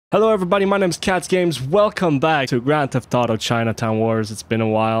Hello everybody, my name is Cats Games. Welcome back to Grand Theft Auto Chinatown Wars. It's been a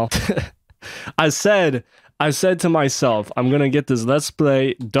while. I said to myself, I'm gonna get this Let's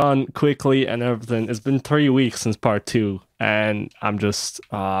Play done quickly and everything. It's been 3 weeks since part 2, and I'm just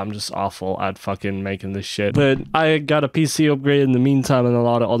awful at fucking making this shit. But I got a PC upgrade in the meantime and a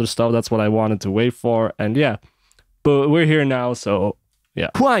lot of other stuff. That's what I wanted to wait for, and yeah. But we're here now, so yeah.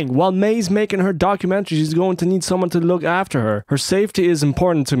 Huang, while May's making her documentary, she's going to need someone to look after her. Her safety is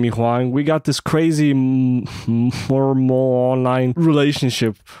important to me, Huang. We got this crazy formal online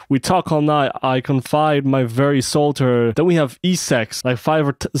relationship. We talk all night. I confide my very soul to her. Then we have e-sex like 5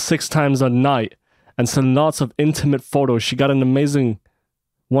 or 6 times a night and send lots of intimate photos. She got an amazing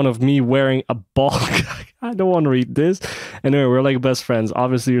one of me wearing a ball. I don't want to read this. Anyway, we're like best friends.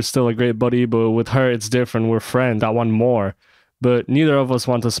 Obviously, you're still a great buddy, but with her, it's different. We're friends. I want more. But neither of us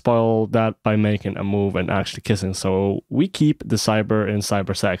want to spoil that by making a move and actually kissing. So we keep the cyber in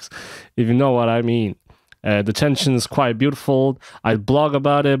cyber sex, if you know what I mean. The tension is quite beautiful. I'd blog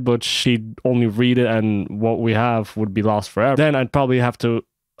about it, but she'd only read it and what we have would be lost forever. Then I'd probably have to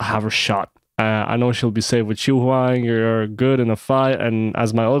have her shot. I know she'll be safe with you, Huang. You're good in a fight. And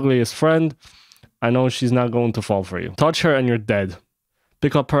as my ugliest friend, I know she's not going to fall for you. Touch her and you're dead.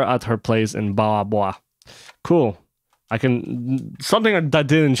 Pick up her at her place in Blah Blah. Cool. I can... Something that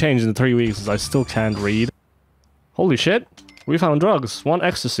didn't change in the 3 weeks is I still can't read. Holy shit. We found drugs. 1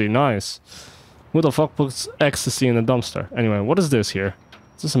 ecstasy. Nice. Who the fuck puts ecstasy in a dumpster? Anyway, what is this here?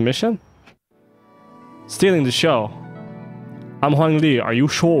 Is this a mission? Stealing the show. I'm Huang Li. Are you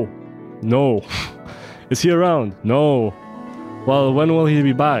sure? No. Is he around? No. Well, when will he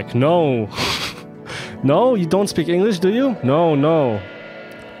be back? No. No? You don't speak English, do you? No, no.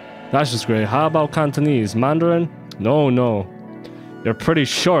 That's just great. How about Cantonese? Mandarin? No. You're pretty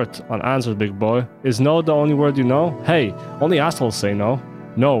short on answers, big boy. Is no the only word you know? Hey, only assholes say no.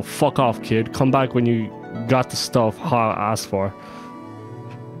 No, fuck off, kid. Come back when you got the stuff I asked for.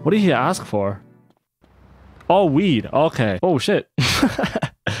 What did he ask for? Oh, weed. Okay. Oh, shit.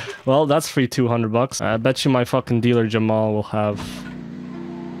 Well, that's free 200 bucks. I bet you my fucking dealer Jamal will have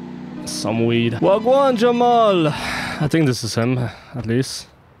some weed. Wagwan Jamal! I think this is him, at least.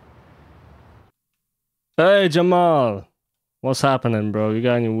 Hey, Jamal. What's happening, bro? You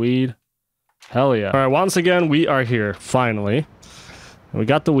got any weed? Hell yeah. Alright, once again, we are here. Finally. We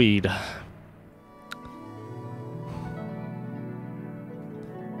got the weed.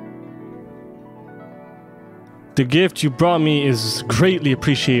 The gift you brought me is greatly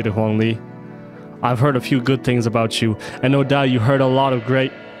appreciated, Huang Li. I've heard a few good things about you, and no doubt you heard a lot of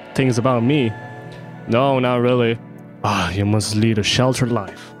great things about me. No, not really. You must lead a sheltered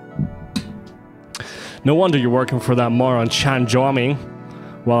life. No wonder you're working for that moron Chan Jiaming.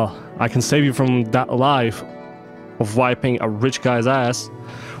 Well, I can save you from that life of wiping a rich guy's ass.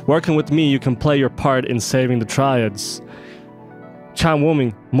 Working with me, you can play your part in saving the triads. Chan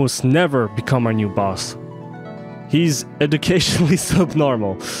Jiaming must never become our new boss. He's educationally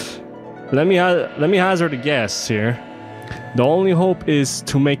subnormal. Let me hazard a guess here. The only hope is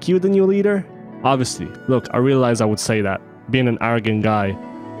to make you the new leader? Obviously, look, I realize I would say that, being an arrogant guy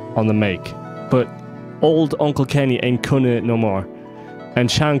on the make. But old Uncle Kenny ain't cutting it no more. And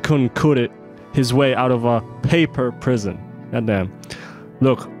Chan couldn't cut it his way out of a paper prison. Goddamn.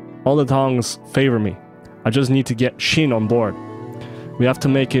 Look, all the tongues favor me. I just need to get Shin on board. We have to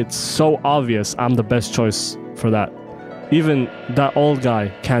make it so obvious I'm the best choice for that. Even that old guy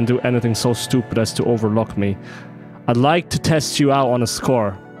can't do anything so stupid as to overlook me. I'd like to test you out on a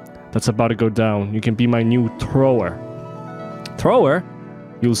score that's about to go down. You can be my new thrower. Thrower?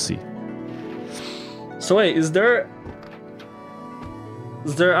 You'll see. So wait, is there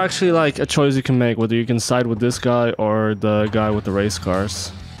actually like a choice you can make whether you can side with this guy or the guy with the race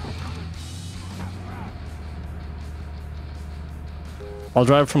cars? I'll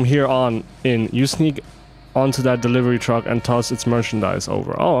drive from here on in. You sneak onto that delivery truck and toss its merchandise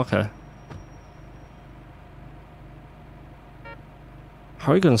over. Oh, okay.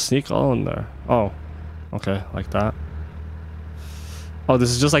 How are you gonna sneak all in there? Oh, okay, like that. Oh,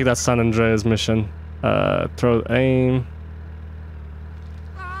 this is just like that San Andreas mission. Throw aim.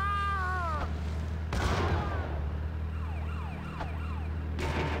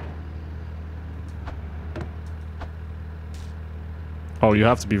 Oh, you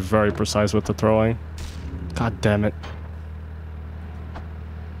have to be very precise with the throwing. God damn it.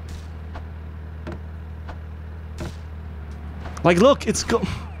 Like, look, it's go...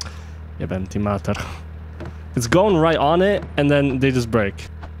 It's going right on it, and then they just break.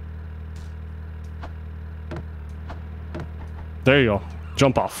 There you go.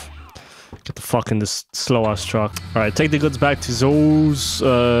 Jump off. Get the fuck in this slow-ass truck. Alright, take the goods back to Zhou's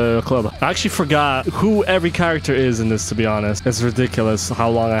club. I actually forgot who every character is in this, to be honest. It's ridiculous how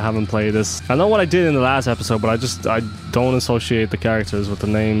long I haven't played this. I know what I did in the last episode, but I don't associate the characters with the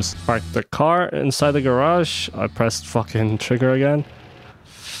names. Park the car inside the garage. I pressed fucking trigger again.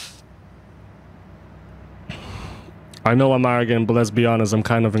 I know I'm arrogant, but let's be honest, I'm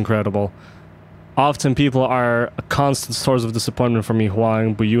kind of incredible. Often people are a constant source of disappointment for me,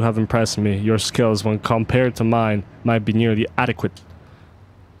 Huang, but you have impressed me. Your skills, when compared to mine, might be nearly adequate.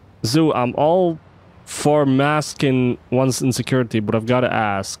 Zhou, I'm all for masking one's insecurity, but I've got to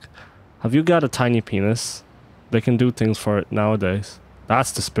ask, have you got a tiny penis? They can do things for it nowadays.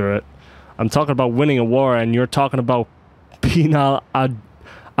 That's the spirit. I'm talking about winning a war, and you're talking about penal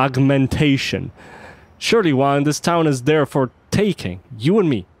augmentation. Surely, Huang, this town is there for taking. You and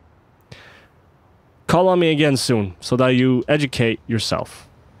me. Call on me again soon, so that you educate yourself.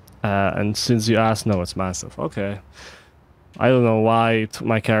 And since you asked, no, it's massive. Okay. I don't know why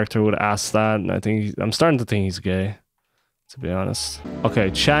my character would ask that. And I think I'm starting to think he's gay, to be honest. Okay,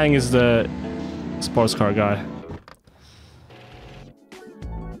 Chang is the sports car guy.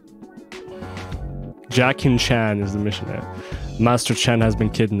 Jackin Chan is the missionary. Master Chen has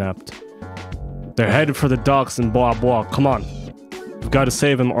been kidnapped. They're headed for the docks in Boa Boa. Come on. We've got to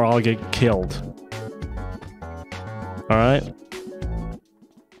save him or I'll get killed. Alright.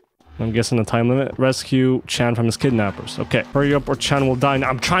 I'm guessing the time limit. Rescue Chan from his kidnappers. Okay. Hurry up or Chan will die. Now,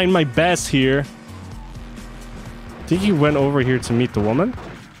 I'm trying my best here. I think he went over here to meet the woman.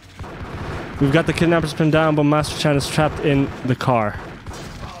 We've got the kidnappers pinned down, but Master Chan is trapped in the car.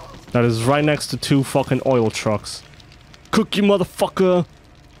 That is right next to two fucking oil trucks. Cook you motherfucker!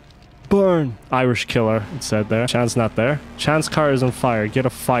 Burn! Irish killer, it said there. Chan's not there. Chan's car is on fire. Get a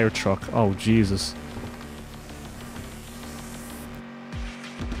fire truck. Oh, Jesus.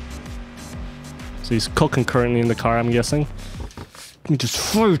 So he's cooking currently in the car, I'm guessing. Let me just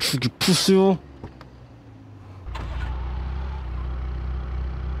fire truck, you pussy.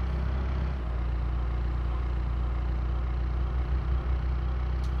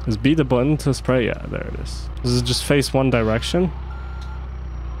 Is B the button to spray? Yeah, there it is. Does it just face one direction?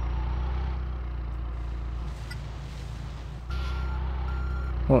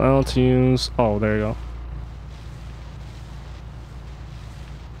 Well, L to use... Oh, there you go.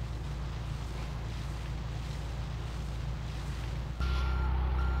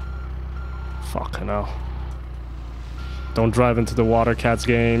 Fucking hell. Don't drive into the Water Cats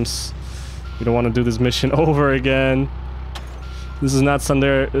games. You don't want to do this mission over again. This is not San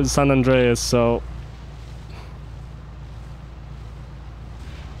Andreas, so...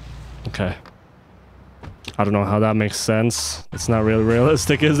 Okay. I don't know how that makes sense. It's not really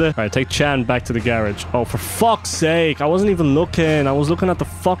realistic, is it? Alright, take Chan back to the garage. Oh, for fuck's sake! I wasn't even looking. I was looking at the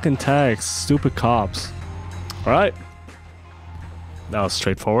fucking text. Stupid cops. Alright. That was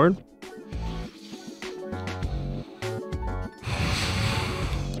straightforward.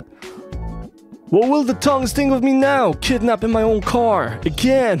 What will the tongues think of me now? Kidnapping my own car.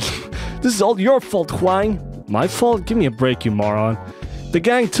 Again. This is all your fault, Huang. My fault? Give me a break, you moron. The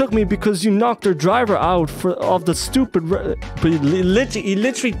gang took me because you knocked their driver out of the stupid... But he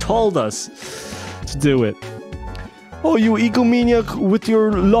literally told us to do it. Oh, you egomaniac with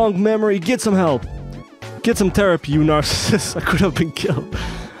your long memory. Get some help. Get some therapy, you narcissist. I could have been killed.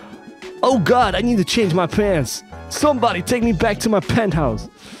 Oh God, I need to change my pants. Somebody take me back to my penthouse.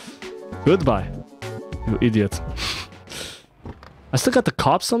 Goodbye. You idiot. I still got the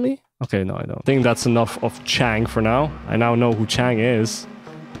cops on me? Okay, no, I don't. I think that's enough of Chang for now. I now know who Chang is.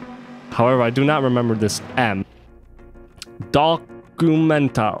 However, I do not remember this M.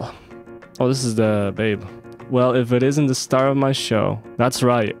 Documental. Oh, this is the babe. Well, if it isn't the star of my show. That's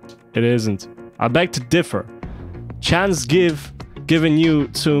right. It isn't. I beg to differ. Chan's given you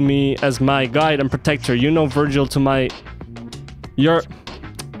to me as my guide and protector. You know Virgil to my...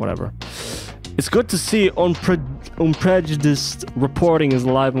 Whatever. It's good to see unprejudiced reporting is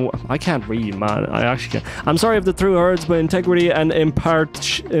alive and... I can't read, man. I actually can't. I'm sorry if the truth hurts, but integrity and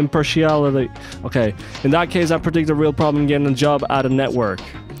impartiality... Okay. In that case, I predict a real problem getting a job at a network.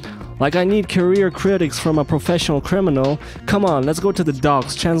 Like, I need career critics from a professional criminal. Come on, let's go to the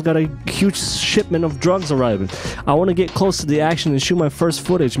docks. Chan's got a huge shipment of drugs arriving. I want to get close to the action and shoot my first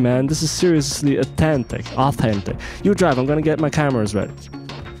footage, man. This is seriously authentic. You drive, I'm gonna get my cameras ready.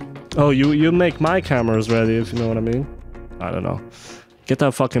 Oh, you make my cameras ready, if you know what I mean. I don't know. Get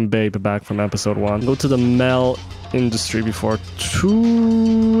that fucking babe back from episode 1. Go to the Mel industry before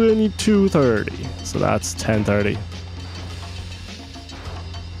 22:30. So that's 10:30.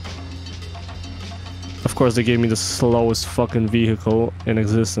 Of course, they gave me the slowest fucking vehicle in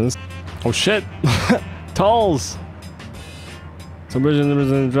existence. Oh shit! Tolls! So bridge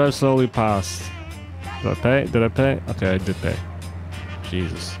and drive slowly past. Did I pay? Did I pay? Okay, I did pay.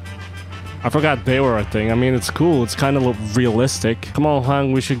 Jesus. I forgot they were a thing. I mean, it's cool. It's kind of realistic. Come on,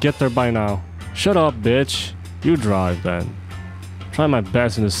 Hang. We should get there by now. Shut up, bitch. You drive, then. Try my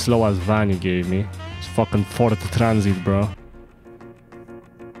best in the slow-ass van you gave me. It's fucking Ford Transit, bro.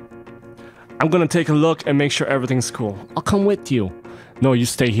 I'm gonna take a look and make sure everything's cool. I'll come with you. No, you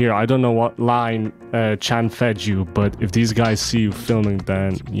stay here. I don't know what line Chan fed you, but if these guys see you filming,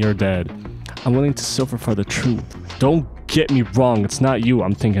 then you're dead. I'm willing to suffer for the truth. Don't get me wrong. It's not you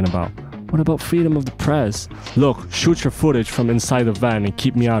I'm thinking about. What about freedom of the press? Look, shoot your footage from inside the van and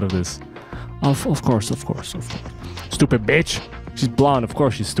keep me out of this. Of course. Stupid bitch. She's blonde. Of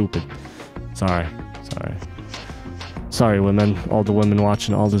course she's stupid. Sorry. Sorry, women. All the women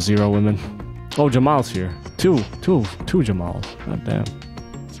watching. All the 0 women. Oh, Jamal's here. Two Jamals. God damn.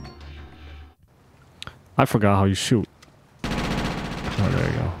 I forgot how you shoot. Oh,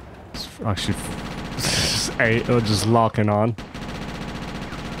 there you go. It's actually just locking on.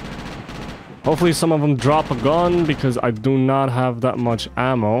 Hopefully some of them drop a gun because I do not have that much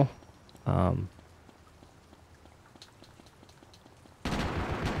ammo.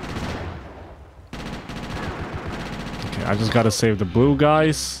 Okay, I just gotta save the blue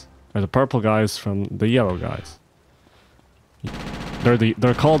guys or the purple guys from the yellow guys.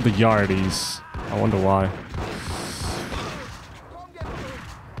 They're called the Yardies. I wonder why.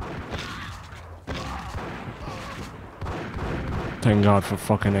 Thank God for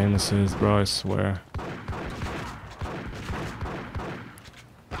fucking aim assist, bro, I swear.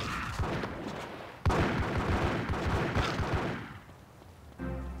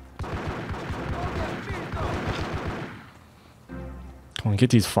 Come on, get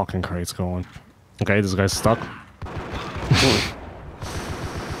these fucking crates going. Okay, this guy's stuck.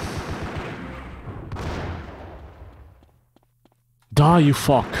 Die, you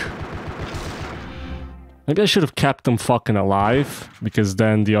fuck. Maybe I should have kept them fucking alive, because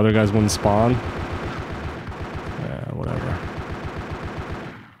then the other guys wouldn't spawn. Yeah, whatever.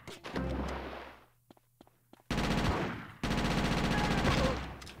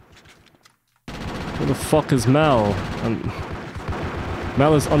 Where the fuck is Mel?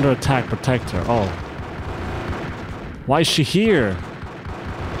 Mel is under attack, protect her. Oh. Why is she here?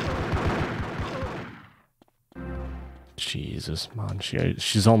 Jesus, man.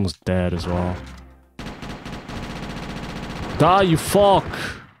 She's almost dead as well. Die, you fuck!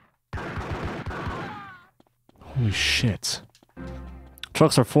 Holy shit.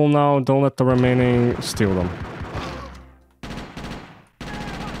 Trucks are full now. Don't let the remaining steal them.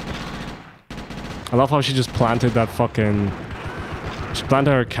 I love how she just planted that fucking... She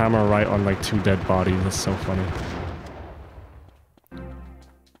planted her camera right on like 2 dead bodies. That's so funny.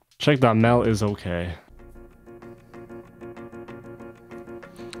 Check that Mel is okay.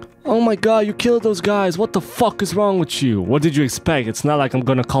 Oh my god, you killed those guys. What the fuck is wrong with you? What did you expect? It's not like I'm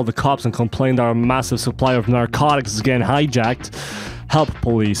gonna call the cops and complain that our massive supply of narcotics is getting hijacked. Help,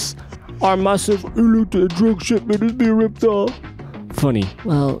 police. Our massive illegal drug shipment is being ripped off. Funny.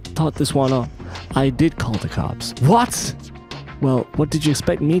 Well, thought this one up. I did call the cops. What? Well, what did you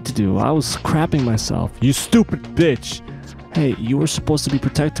expect me to do? I was crapping myself. You stupid bitch. Hey, you were supposed to be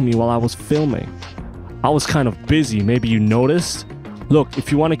protecting me while I was filming. I was kind of busy. Maybe you noticed? Look,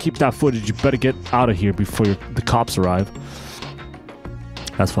 if you want to keep that footage, you better get out of here before the cops arrive.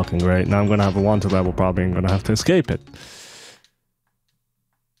 That's fucking great. Now I'm gonna have a wanted level, probably I'm gonna have to escape it.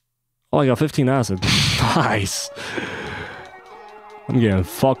 Oh, I got 15 acid. Nice. I'm getting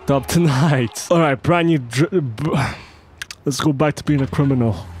fucked up tonight. Alright, brand new... Let's go back to being a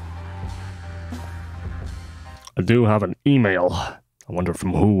criminal. I do have an email. I wonder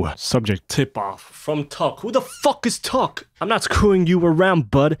from who. Subject tip-off from Tuck. Who the fuck is Tuck? I'm not screwing you around,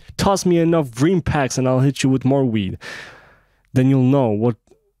 bud. Toss me enough dream packs and I'll hit you with more weed. Then you'll know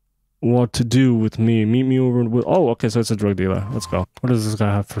what to do with me. Meet me over with... Oh, okay, so it's a drug dealer. Let's go. What does this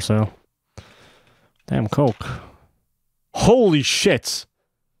guy have for sale? Damn, coke. Holy shit!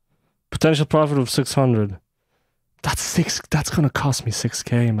 Potential profit of 600. That's gonna cost me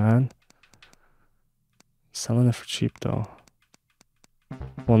 6k, man. Selling it for cheap though.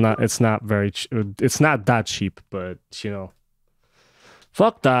 Well, it's not very it's not that cheap, but you know.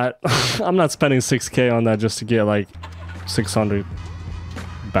 Fuck that. I'm not spending 6k on that just to get like 600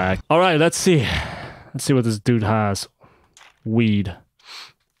 back. All right, let's see. Let's see what this dude has. Weed.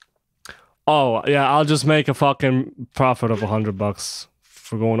 Oh, yeah, I'll just make a fucking profit of $100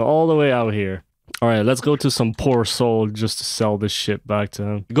 for going all the way out here. All right, let's go to some poor soul just to sell this shit back to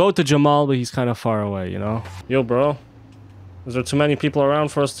him. Go to Jamal, but he's kind of far away, you know? Yo, bro. Is there too many people around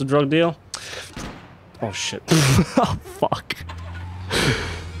for us to drug deal? Oh shit. Oh fuck.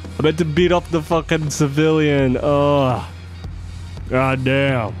 I meant to beat up the fucking civilian. Oh. God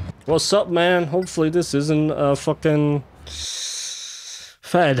damn. What's up, man? Hopefully this isn't fucking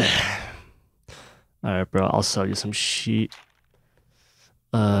fed. Alright, bro. I'll sell you some sheet.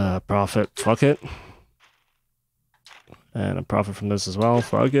 Profit. Fuck it. And a profit from this as well.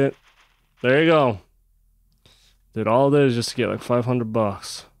 Fuck it. There you go. Did all this just to get like 500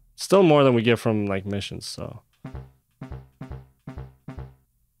 bucks. Still more than we get from like missions, so.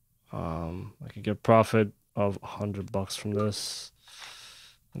 I could get profit of 100 bucks from this.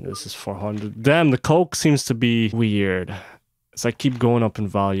 And this is 400. Damn, the coke seems to be weird. It's like keep going up in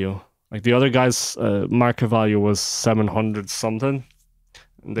value. Like the other guy's market value was 700 something.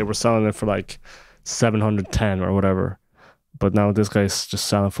 And they were selling it for like 710 or whatever. But now this guy's just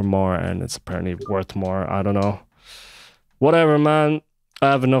selling for more and it's apparently worth more. I don't know. Whatever, man. I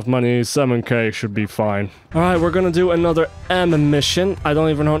have enough money. 7k should be fine. Alright, we're gonna do another M mission. I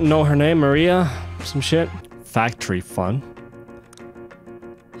don't even know her name. Maria? Some shit. Factory fun.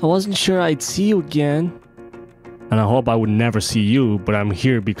 I wasn't sure I'd see you again. And I hope I would never see you, but I'm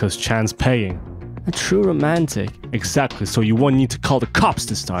here because Chan's paying. A true romantic. Exactly, so you won't need to call the cops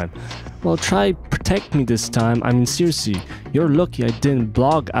this time. Well, try protect me this time. I mean, seriously, you're lucky I didn't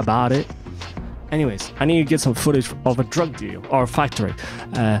blog about it. Anyways, I need to get some footage of a drug deal or factory.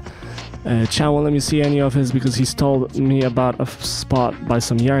 Chan won't let me see any of his because he's told me about a spot by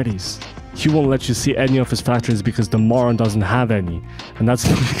some yardies. He won't let you see any of his factories because the moron doesn't have any. And that's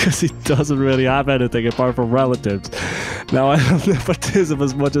because he doesn't really have anything apart from relatives. Now I don't nepotism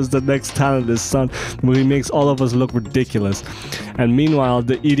as much as the next talented son, but he makes all of us look ridiculous. And meanwhile,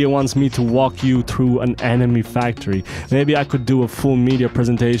 the idiot wants me to walk you through an enemy factory. Maybe I could do a full media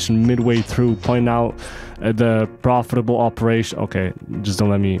presentation midway through, point out the profitable operation. Okay, just don't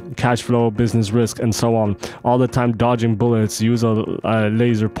let me. Cash flow, business risk, and so on. All the time dodging bullets. Use a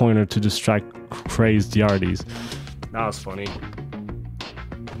laser pointer to distract crazed yardies. That was funny.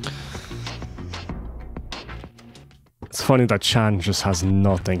 It's funny that Chan just has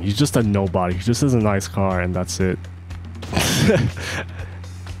nothing. He's just a nobody. He just has a nice car and that's it. And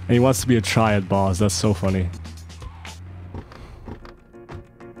he wants to be a triad boss. That's so funny.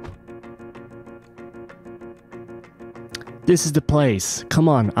 This is the place. Come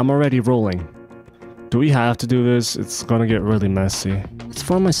on, I'm already rolling. Do we have to do this? It's gonna get really messy. It's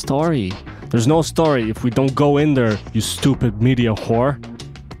for my story. There's no story if we don't go in there, you stupid media whore.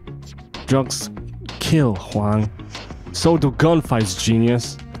 Drugs kill, Huang. So do gunfights,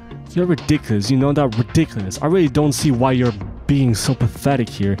 genius. You're ridiculous, you know that ridiculous. I really don't see why you're being so pathetic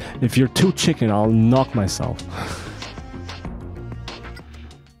here. If you're too chicken, I'll knock myself.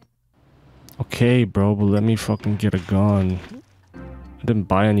 Okay, bro, but let me fucking get a gun. I didn't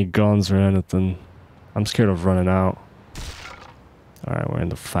buy any guns or anything. I'm scared of running out. Alright, we're in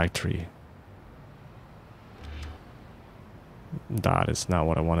the factory. That is not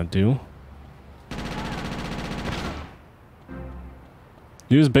what I want to do.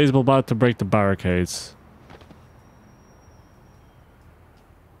 Use baseball bat to break the barricades.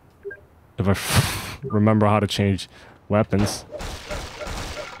 If I remember how to change weapons.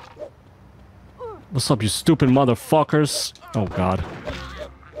 What's up, you stupid motherfuckers? Oh god.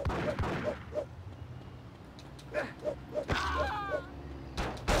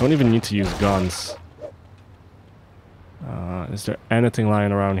 Don't even need to use guns. Is there anything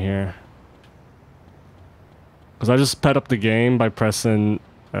lying around here? Because I just sped up the game by pressing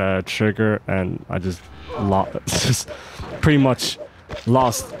trigger and I just pretty much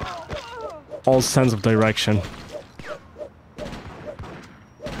lost all sense of direction.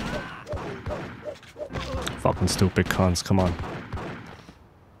 Fucking stupid cons, come on.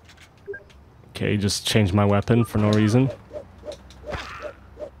 Okay, just changed my weapon for no reason.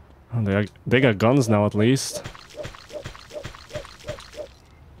 Oh, they got guns now at least.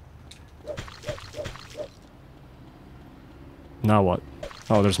 Now what?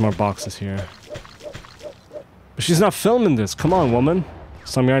 Oh, there's more boxes here. But she's not filming this. Come on, woman.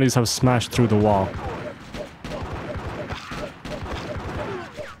 Some yardies have smashed through the wall.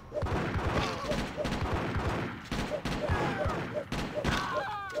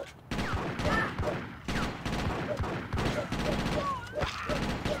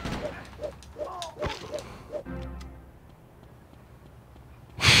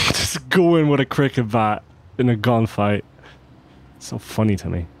 Just go in with a cricket bat in a gunfight. So funny to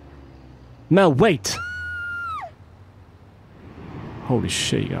me. Mel, wait! Holy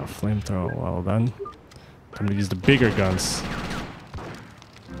shit, you got a flamethrower. Well then. I'm gonna use the bigger guns.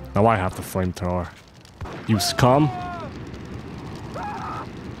 Now I have the flamethrower. You scum.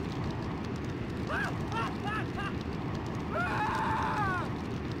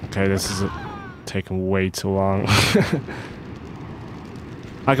 Okay, this is taking way too long.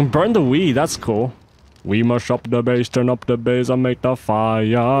 I can burn the weed, that's cool. We must up the base, turn up the base, and make the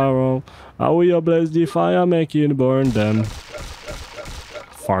fire. Oh, how we ablaze the fire, make you burn them.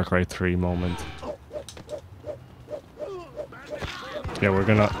 Far Cry 3 moment. Yeah, we're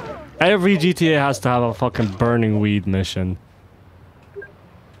gonna... Every GTA has to have a fucking burning weed mission.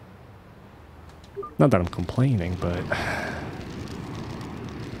 Not that I'm complaining, but...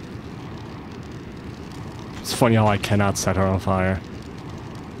 It's funny how I cannot set her on fire.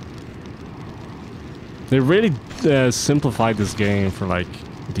 They really simplified this game for like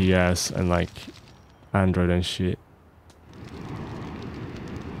DS and like Android and shit.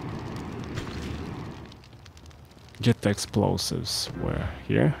 Get the explosives. Where?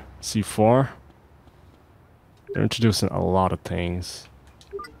 Here? C4? They're introducing a lot of things.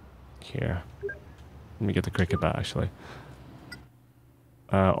 Here. Let me get the cricket bat actually.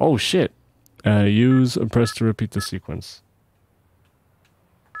 Oh shit. Use and press to repeat the sequence.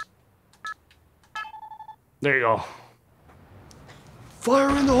 There you go. Fire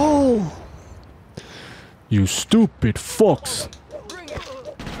in the hole! You stupid fucks!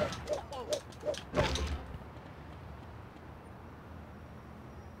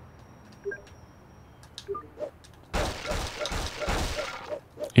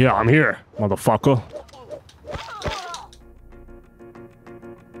 Yeah, I'm here, motherfucker.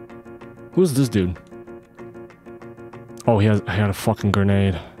 Who's this dude? Oh, he had a fucking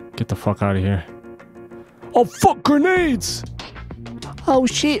grenade. Get the fuck out of here. Oh, fuck grenades! Oh,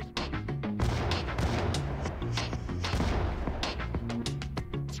 shit.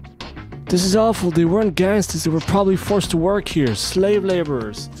 This is awful. They weren't gangsters. They were probably forced to work here. Slave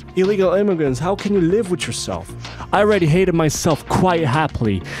laborers. Illegal immigrants. How can you live with yourself? I already hated myself quite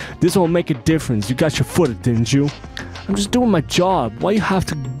happily. This won't make a difference. You got your foot, didn't you? I'm just doing my job. Why you have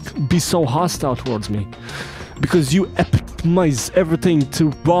to be so hostile towards me? Because you epitomize everything to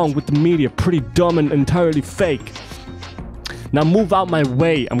wrong with the media. Pretty dumb and entirely fake. Now move out my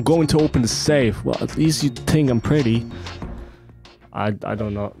way. I'm going to open the safe. Well, at least you think I'm pretty. I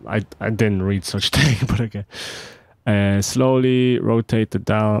don't know. I didn't read such thing, but okay. Slowly rotate the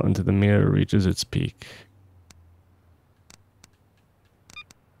dial until the mirror reaches its peak.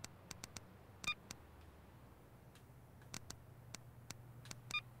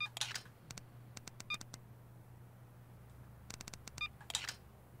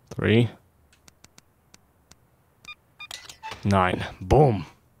 Three. 9. Boom.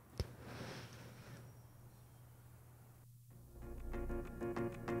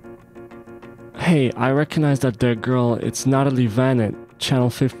 Hey, I recognize that there girl. It's Natalie Vanett, Channel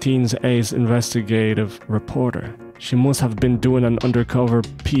 15's A's investigative reporter. She must have been doing an undercover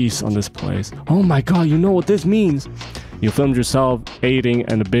piece on this place. Oh my god, you know what this means? You filmed yourself aiding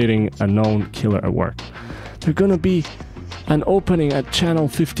and abetting a known killer at work. There's gonna be an opening at Channel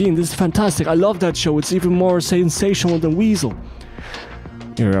 15. This is fantastic. I love that show. It's even more sensational than Weasel.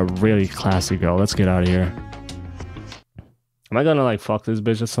 You're a really classy girl. Let's get out of here. Am I gonna like fuck this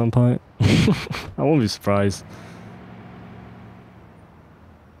bitch at some point? I won't be surprised.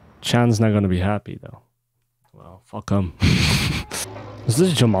 Chan's not gonna be happy though. Well, fuck him. Is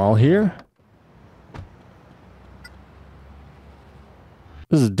this Jamal here?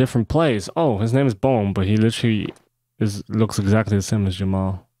 This is a different place. Oh, his name is Bone, but he literally looks exactly the same as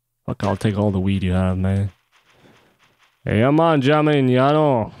Jamal. Fuck, I'll take all the weed you have, man. Hey, come on, Jamin, ya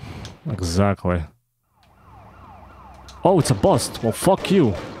know. Exactly. Oh, it's a bust. Well, fuck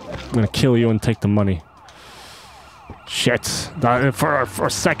you. I'm gonna kill you and take the money. Shit. For a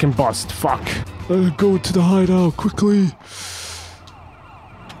second bust. Fuck. Go to the hideout, quickly.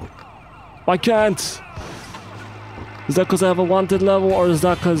 I can't. Is that because I have a wanted level, or is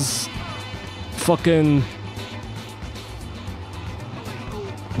that because fucking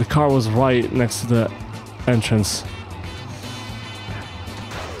the car was right next to the entrance?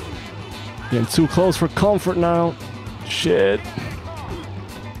 Getting too close for comfort now. Shit. I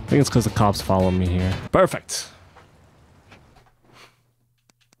think it's because the cops follow me here. Perfect.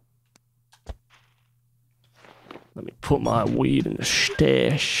 Let me put my weed in the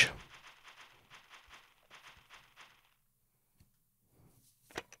stash.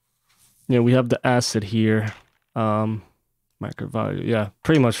 Yeah, we have the acid here. Market value. Yeah,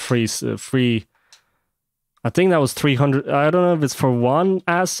 pretty much free. Free. I think that was 300. I don't know if it's for one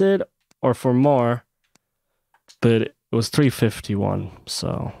acid or for more. But it was 351,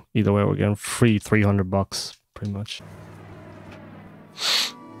 so either way we're getting free 300 bucks, pretty much.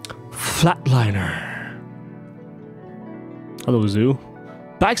 Flatliner. Hello, Zhou.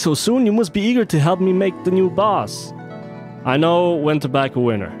 Back so soon? You must be eager to help me make the new boss. I know when to back a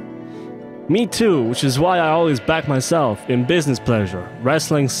winner. Me too, which is why I always back myself in business pleasure,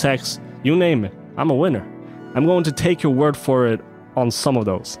 wrestling, sex, you name it. I'm a winner. I'm going to take your word for it on some of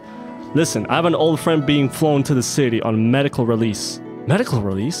those. Listen, I have an old friend being flown to the city on medical release. Medical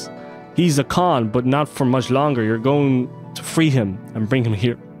release? He's a con, but not for much longer. You're going to free him and bring him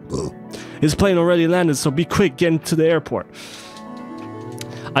here. His plane already landed, so be quick getting to the airport.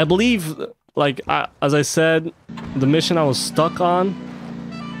 I believe, like, as I said, the mission I was stuck on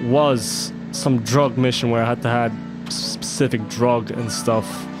was some drug mission where I had to have specific drug and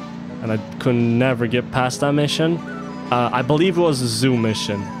stuff, and I could never get past that mission. I believe it was a Zhou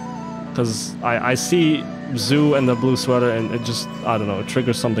mission, because I see Zhou and the blue sweater, and it just, I don't know, it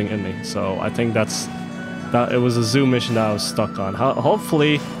triggers something in me. So I think that it was a Zhou mission that I was stuck on.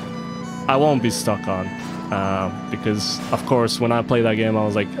 Hopefully, I won't be stuck on, because of course when I played that game I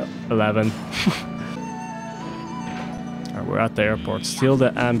was like 11. Alright, we're at the airport. Steal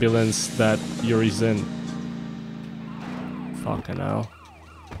the ambulance that Yuri's in. Fucking hell.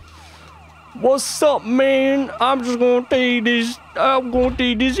 What's up, man? I'm just gonna take this. I'm gonna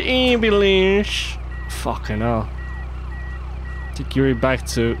take this ambulance. Fucking hell. Take Yuri back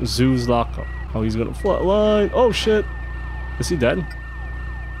to Zhou's lockup. Oh, he's gonna flatline. Oh shit. Is he dead?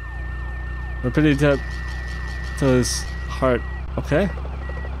 We're pretty dead to his heart. Okay.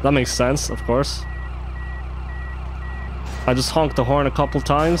 That makes sense, of course. I just honked the horn a couple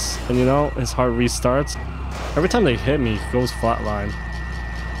times, and you know, his heart restarts. Every time they hit me, he goes flatline.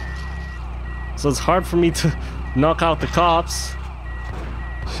 So it's hard for me to knock out the cops.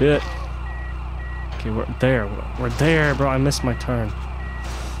 Shit. Okay, we're there. We're there, bro. I missed my turn.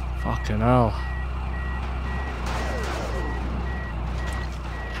 Fucking hell.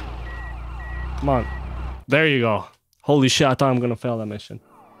 Come on. There you go. Holy shit, I thought I'm gonna fail that mission.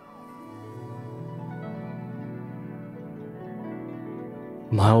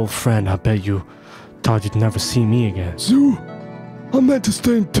 My old friend, I bet you thought you'd never see me again. Zhou, I meant to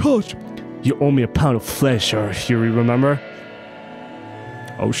stay in touch. You owe me a pound of flesh, or Yuri, remember?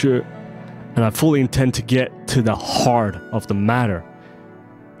 Oh shit. And I fully intend to get to the heart of the matter.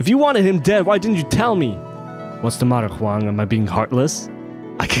 If you wanted him dead, why didn't you tell me? What's the matter, Huang? Am I being heartless?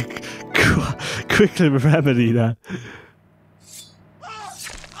 I can quickly remedy that.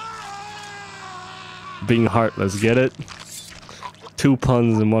 Being heartless, get it? 2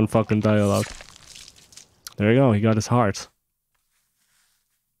 puns in 1 fucking dialogue. There you go, he got his heart.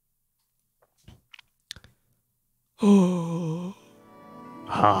 Oh.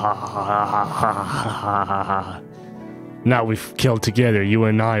 Now we've killed together, you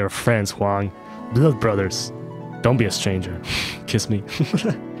and I are friends, Huang. Blood brothers. Don't be a stranger. Kiss me.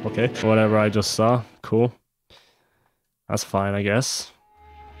 Okay, whatever I just saw. Cool. That's fine, I guess.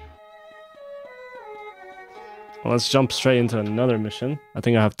 Well, let's jump straight into another mission. I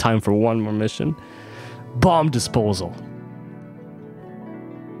think I have time for one more mission. Bomb disposal.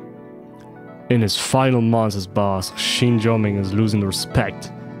 In his final months as boss, Xin Zhoming is losing the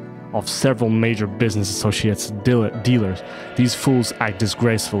respect of several major business associates and dealers. These fools act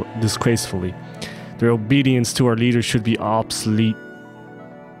disgracefully. Their obedience to our leaders should be absolute.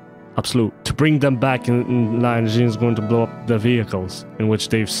 To bring them back in line, Xin is going to blow up the vehicles in which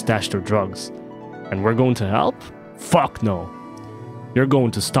they've stashed their drugs. And we're going to help? Fuck no. You're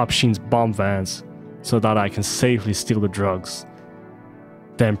going to stop Xin's bomb vans so that I can safely steal the drugs.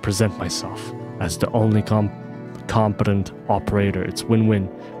 Then present myself as the only competent operator. It's win-win.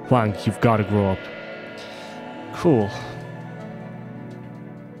 Huang, you've got to grow up. Cool.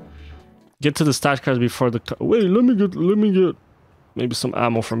 Get to the stash cards before the... Wait, let me get maybe some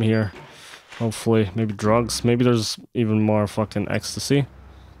ammo from here. Hopefully. Maybe drugs. Maybe there's even more fucking ecstasy.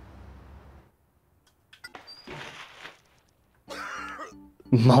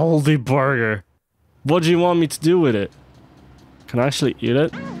 Moldy burger. What do you want me to do with it? Can I actually eat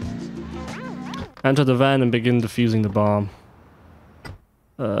it? Enter the van and begin defusing the bomb.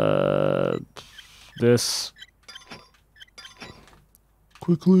 This.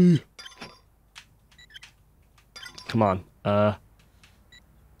 Quickly. Come on.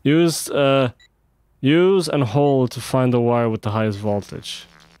 Use and hold to find the wire with the highest voltage.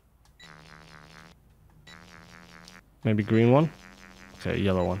 Maybe green one? Okay,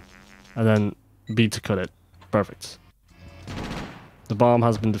 yellow one. And then B to cut it. Perfect. The bomb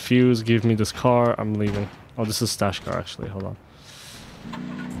has been defused. Give me this car. I'm leaving. Oh, this is stash car actually. Hold on.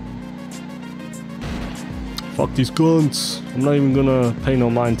 Fuck these guns. I'm not even gonna pay no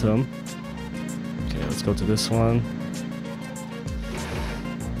mind to them. Okay, let's go to this one.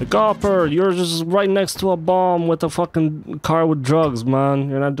 The copper, you're just right next to a bomb with a fucking car with drugs, man.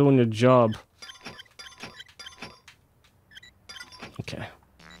 You're not doing your job. Okay.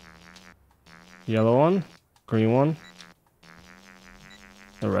 Yellow one, green one,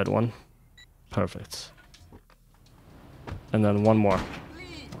 the red one. Perfect. And then one more.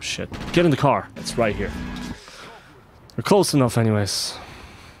 Oh shit. Get in the car. It's right here. We're close enough anyways.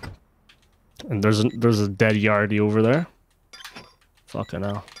 And there's a dead yardie over there. Fucking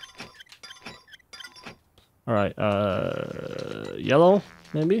hell. Alright, yellow,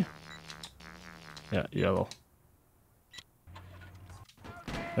 maybe? Yeah, yellow.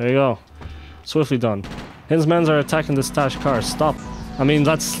 There you go. Swiftly done. His men are attacking the stashed car. Stop. I mean,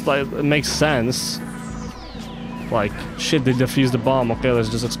 that's like, it makes sense. Like, shit, they defused the bomb. Okay, let's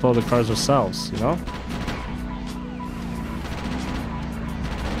just explode the cars ourselves, you know?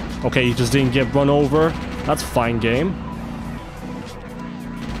 Okay, you just didn't get run over. That's fine game.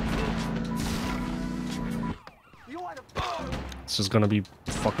 It's just gonna be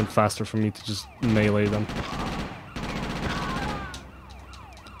fucking faster for me to just melee them.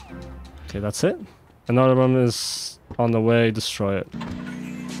 Okay, that's it. Another one is on the way. Destroy it.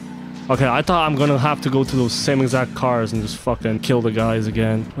 Okay, I thought I'm gonna have to go to those same exact cars and just fucking kill the guys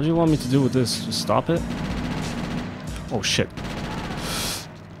again. What do you want me to do with this? Just stop it? Oh shit.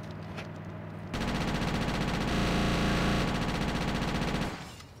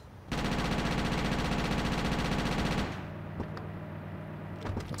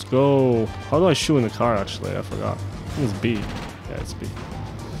 Let's go. How do I shoot in the car actually? I forgot. I think it's B. Yeah, it's B.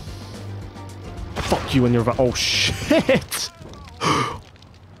 Fuck you and your... Oh shit!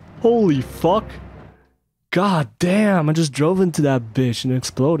 Holy fuck. God damn, I just drove into that bitch and it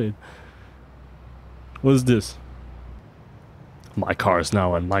exploded. What is this? My cars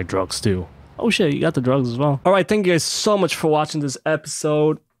now and my drugs too. Oh shit, you got the drugs as well. Alright, thank you guys so much for watching this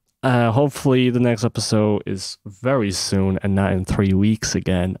episode. Hopefully the next episode is very soon and not in 3 weeks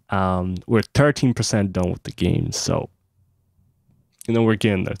again. We're 13% done with the game, so... You know, we're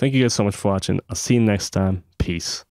getting there. Thank you guys so much for watching. I'll see you next time. Peace.